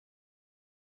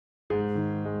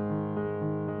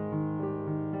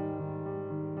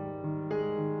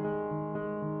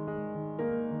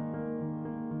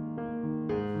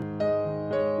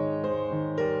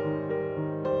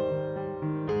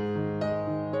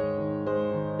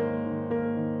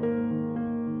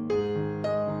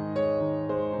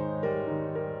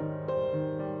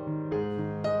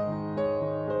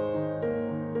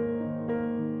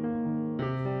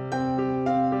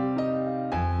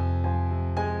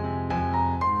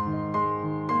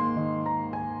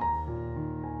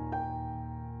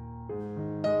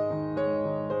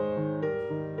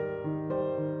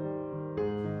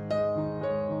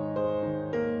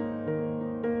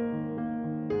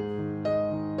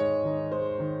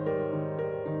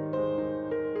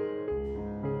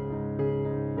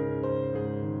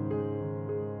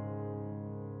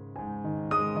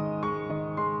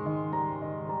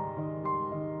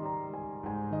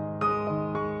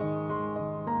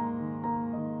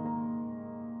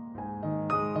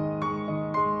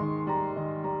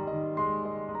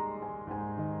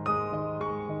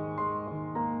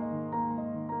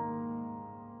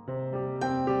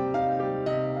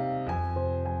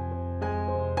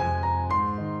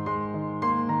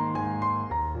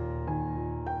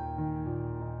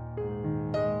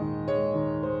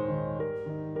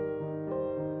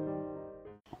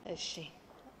እሺ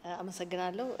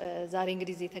አመሰግናለሁ ዛሬ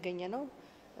እንግዲህ እዚህ የተገኘነው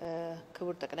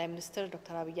ክቡር ጠቅላይ ሚኒስትር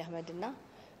ዶክተር ዐቢይ አህመድ እና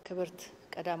ክብርት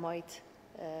ቀዳማዊት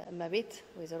እመቤት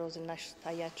ወይዘሮ ዝናሽ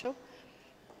ታያቸው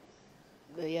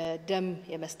የደም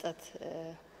የመስጠት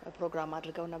ፕሮግራም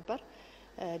አድርገው ነበር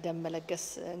ደም መለገስ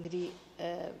እንግዲህ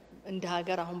እንደ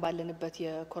ሀገር አሁን ባለንበት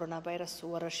የኮሮና ቫይረስ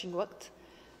ወረርሽኝ ወቅት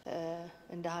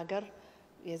እንደ ሀገር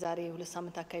የዛሬ 2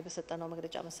 ሳምንት አካባቢ በሰጠነው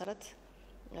መግለጫ መሰረት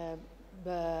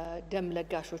በደም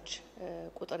ለጋሾች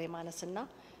ቁጥር የማነስና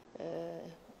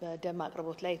በደም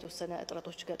አቅርቦት ላይ የተወሰነ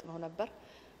እጥረቶች ገጥመው ነበር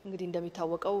እንግዲህ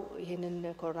እንደሚታወቀው ይሄንን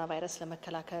ኮሮና ቫይረስ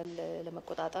ለመከላከል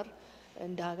ለመቆጣጠር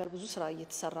እንደ ሀገር ብዙ ስራ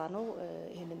እየተሰራ ነው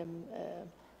ይሄንንም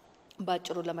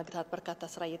ባጭሩ ለመግታት በርካታ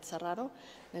ስራ እየተሰራ ነው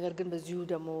ነገር ግን በዚሁ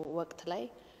ደግሞ ወቅት ላይ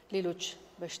ሌሎች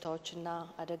በሽታዎችና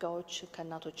አደጋዎች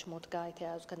ከናቶች ሞት ጋር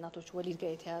የተያዙ ከናቶች ወሊድ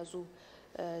ጋር የተያዙ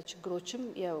ችግሮችም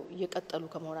እየቀጠሉ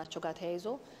ከመሆናቸው ጋር ተያይዞ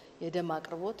የደም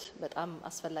አቅርቦት በጣም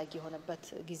አስፈላጊ የሆነበት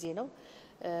ጊዜ ነው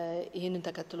ይሄንን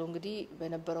ተከትሎ እንግዲህ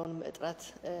በነበረውን እጥረት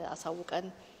አሳውቀን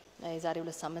የዛሬ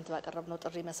 2 ሳምንት ባቀረብነው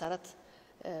ጥሪ መሰረት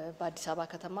በአዲስ አበባ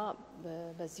ከተማ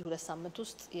በዚህ 2 ሳምንት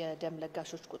ውስጥ የደም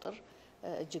ለጋሾች ቁጥር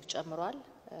እጅግ ጨምሯል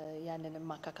ያንንም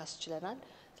ማካካስ ችለናል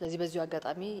ስለዚህ በዚሁ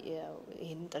አጋጣሚ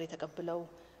ይሄንን ጥሪ ተቀብለው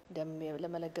ደም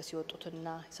ለመለገስ የወጡትና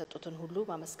የሰጡትን ሁሉ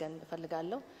ማመስገን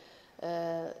እፈልጋለሁ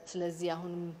ስለዚህ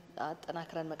አሁንም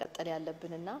አጠናክረን መቀጠል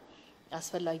ያለብንና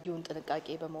አስፈላጊውን ጥንቃቄ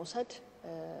በመውሰድ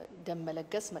ደም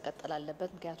መለገስ መቀጠል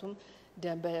አለበት ምክንያቱም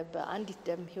በአንዲት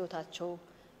ደም ህይወታቸው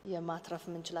የማትረፍ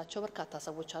ምንችላቸው በርካታ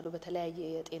ሰዎች አሉ በተለያየ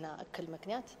የጤና እክል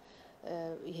ምክንያት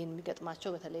ይሄን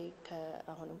የሚገጥማቸው በተለይ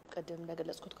ከአሁንም ቀደም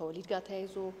እንደገለጽኩት ከወሊድ ጋር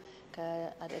ተያይዞ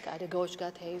ከአደጋዎች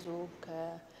ጋር ተያይዞ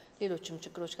ከሌሎችም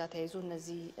ችግሮች ጋር ተያይዞ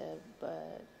እነዚህ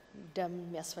ደም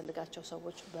የሚያስፈልጋቸው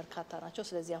ሰዎች በርካታ ናቸው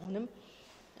ስለዚህ አሁንም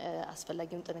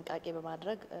አስፈላጊውን ጥንቃቄ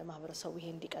በማድረግ ማህበረሰቡ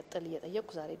ይሄን እንዲቀጥል እየጠየቁ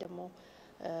ዛሬ ደግሞ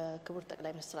ክቡር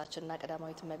ጠቅላይ ሚኒስትራችንና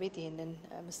ቀዳማዊት እመቤት ይሄንን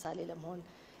ምሳሌ ለመሆን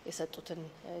የሰጡትን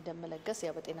ደም መለገስ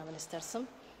ያው በጤና ሚኒስቴር ስም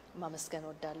ማመስገን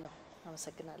ወዳለሁ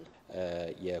አመሰግናለሁ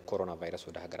የኮሮና ቫይረስ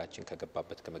ወደ ሀገራችን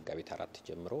ከገባበት ከመጋቢት 4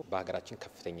 ጀምሮ በሀገራችን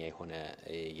ከፍተኛ የሆነ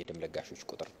የደም ለጋሾች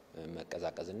ቁጥር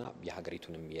መቀዛቀዝና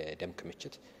የሀገሪቱንም የደም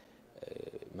ክምችት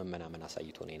መመናመን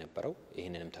አሳይቶ ነው የነበረው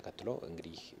ይሄንንም ተከትሎ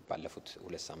እንግዲህ ባለፉት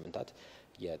 2 ሳምንታት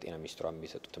የጤና ሚኒስትሯም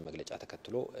የሰጡትን መግለጫ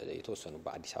ተከትሎ የተወሰኑ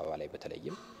በአዲስ አበባ ላይ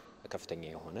በተለይም ከፍተኛ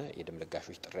የሆነ የደም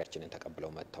ለጋሾች ጥሪያችንን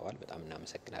ተቀብለው መጥተዋል በጣም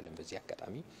እናመሰግናለን በዚህ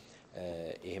አጋጣሚ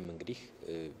ይሄም እንግዲህ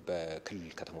በክልል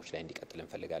ከተሞች ላይ እንዲቀጥል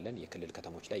እንፈልጋለን የክልል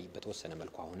ከተሞች ላይ በተወሰነ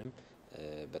መልኩ አሁንም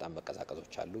በጣም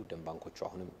መቀዛቀዞች አሉ ደም ባንኮቹ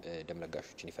አሁንም ደም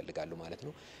ለጋሾችን ይፈልጋሉ ማለት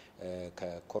ነው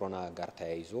ከኮሮና ጋር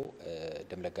ተያይዞ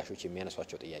ደም ለጋሾች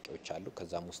የሚያነሷቸው ጥያቄዎች አሉ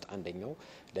ከዛም ውስጥ አንደኛው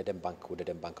ለደም ባንክ ወደ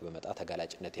ደም ባንክ በመጣ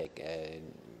ተጋላጭነት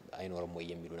አይኖርም ወይ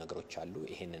የሚሉ ነገሮች አሉ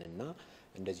ይሄንንና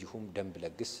እንደዚሁም ደም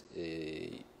ለግስ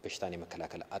በሽታን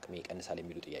የመከላከል አቅም ይቀንሳል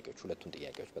የሚሉ ጥያቄዎች ሁለቱን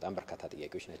ጥያቄዎች በጣም በርካታ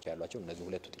ጥያቄዎች ናቸው ያሏቸው እነዚህ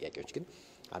ሁለቱ ጥያቄዎች ግን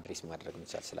አድሬስ ማድረግ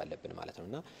መቻል ስላለብን ማለት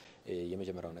ነውና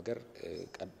የመጀመሪያው ነገር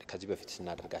ከዚህ በፊት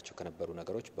ስናደርጋቸው ከነበሩ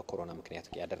ነገሮች በኮሮና ምክንያት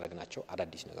ያደረግናቸው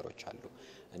አዳዲስ ነገሮች አሉ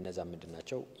እነዛ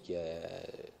ምንድናቸው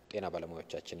የጤና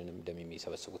ባለሙያዎቻችንንም ደም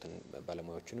የሚሰበስቡትን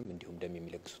ባለሙያዎችንም እንዲሁም ደም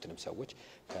የሚለግሱትንም ሰዎች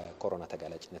ከኮሮና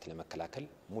ተጋላጭነት ለመከላከል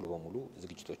ሙሉ በሙሉ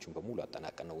ዝግጅቶችን በሙሉ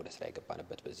አጠናቀን ነው ወደ ስራ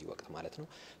የገባንበት በዚህ ወቅት ማለት ነው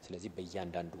ስለዚህ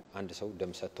በእያንዳንዱ አንድ ሰው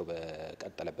ደም ሰጥቶ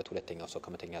በቀጠለበት ሁለተኛው ሰው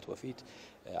ከመተኛቱ በፊት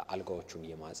አልጋዎቹን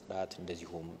የማጽዳት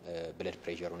እንደዚሁም ብለድ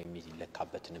ፕሬሸሩን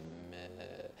የሚለካበትንም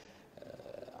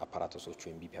አፓራቶሶች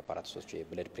ወይም ቢፒ አፓራቶሶች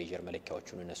የብለድ ፕሬሸር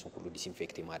መለኪያዎቹን እነሱን ሁሉ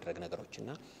ዲስኢንፌክት የማድረግ ነገሮችና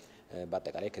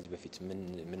በአጠቃላይ ከዚህ በፊት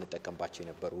ምን ተጠቀምባቸው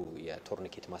የነበሩ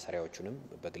የቶርኒኬት ማሰሪያዎቹንም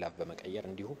በግላቭ በመቀየር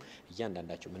እንዲሁም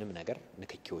እያንዳንዳቸው ምንም ነገር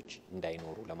ንክኪዎች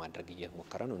እንዳይኖሩ ለማድረግ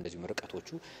እየሞከረ ነው እንደዚሁም ርቀቶቹ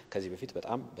ከዚህ በፊት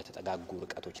በጣም በተጠጋጉ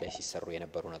ርቀቶች ላይ ሲሰሩ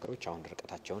የነበሩ ነገሮች አሁን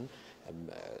ርቀታቸውን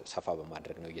ሰፋ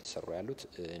በማድረግ ነው እየተሰሩ ያሉት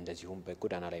እንደዚሁም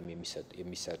በጎዳና ላይ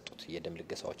የሚሰጡት የደም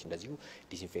ልገሳዎች እንደዚሁ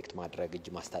ዲስኢንፌክት ማድረግ እጅ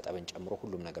ማስታጠብን ጨምሮ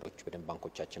ሁሉም ነገሮች በደም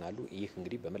ባንኮቻችን አሉ ይህ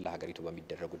እንግዲህ በመላ ሀገሪቱ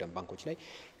በሚደረጉ ደም ባንኮች ላይ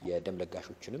የደም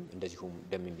ለጋሾችንም እንደዚሁም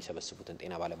ደም የሚሰበስቡትን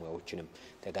ጤና ባለሙያዎችንም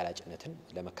ተጋላጭነትን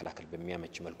ለመከላከል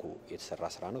በሚያመች መልኩ የተሰራ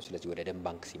ስራ ነው ስለዚህ ወደ ደም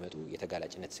ባንክ ሲመጡ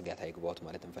የተጋላጭነት ስጋት አይግባውት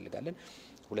ማለት እንፈልጋለን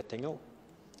ሁለተኛው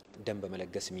ደም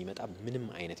በመለገስ የሚመጣ ምንም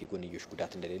አይነት የጎንዮሽ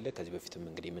ጉዳት እንደሌለ ከዚህ በፊትም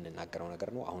እንግዲህ ምን እናገረው ነገር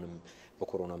ነው አሁንም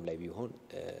በኮሮናም ላይ ቢሆን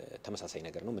ተመሳሳይ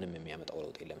ነገር ነው ምንም የሚያመጣው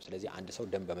ለውጥ የለም ስለዚህ አንድ ሰው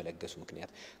ደም በመለገሱ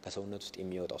ምክንያት ከሰውነት ውስጥ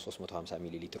የሚወጣው 350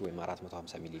 ሚሊ ሊትር ወይ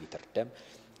 450 ሚሊ ሊትር ደም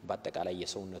በአጠቃላይ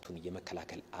የሰውነቱን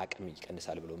የመከላከል አቅም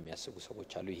ይቀንሳል ብለው የሚያስቡ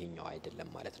ሰዎች አሉ ይሄኛው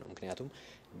አይደለም ማለት ነው ምክንያቱም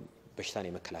በሽታን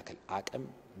የመከላከል አቅም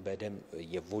በደም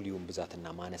የቮሊዩም ብዛትና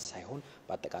ማነስ ሳይሆን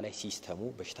በአጠቃላይ ሲስተሙ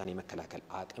በሽታን የመከላከል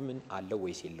አቅምን አለው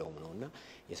ወይስ የለውም ነውና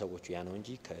የሰዎቹ ያ ነው እንጂ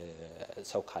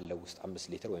ከሰው ካለው ውስጥ 5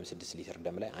 ሊትር ወይም 6 ሊትር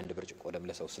ደም ላይ አንድ ብርጭቆ ደም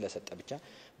ለሰው ስለሰጠ ብቻ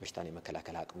በሽታን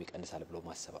የመከላከል አቅሙ ይቀንሳል ብሎ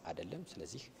ማሰብ አይደለም።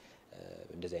 ስለዚህ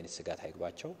እንደዚህ አይነት ስጋት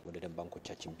አይግባቸው። ወደ ደም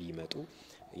ባንኮቻችን ቢመጡ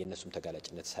የነሱም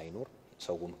ተጋላጭነት ሳይኖር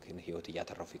ሰውም ህይወት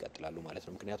እያተረፉ ይቀጥላሉ ማለት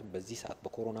ነው። ምክንያቱም በዚህ ሰዓት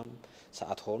በኮሮናም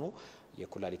ሰዓት ሆኖ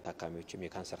የኩላሊት ታካሚዎችም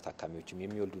የካንሰር ታካሚዎችም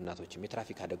የሚወልዱ እናቶችም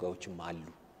የትራፊክ አደጋዎችም አሉ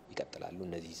ይቀጥላሉ።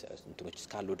 እነዚህ እንትኖች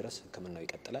እስካሉ ድረስ ህክምናው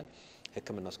ይቀጥላል።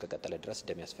 ህክምናው እስከቀጠለ ድረስ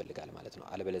ደም ያስፈልጋል ማለት ነው።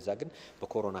 አለበለዚያ ግን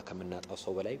በኮሮና ከምናጣው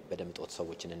ሰው በላይ በደም ጦት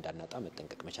ሰዎችን እንዳናጣ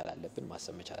መጠንቀቅ መቻል አለብን፣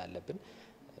 ማሰብ መቻል አለብን።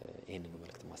 ይሄንን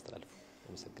መልእክት ማስተላለፍ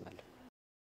አመሰግናለሁ።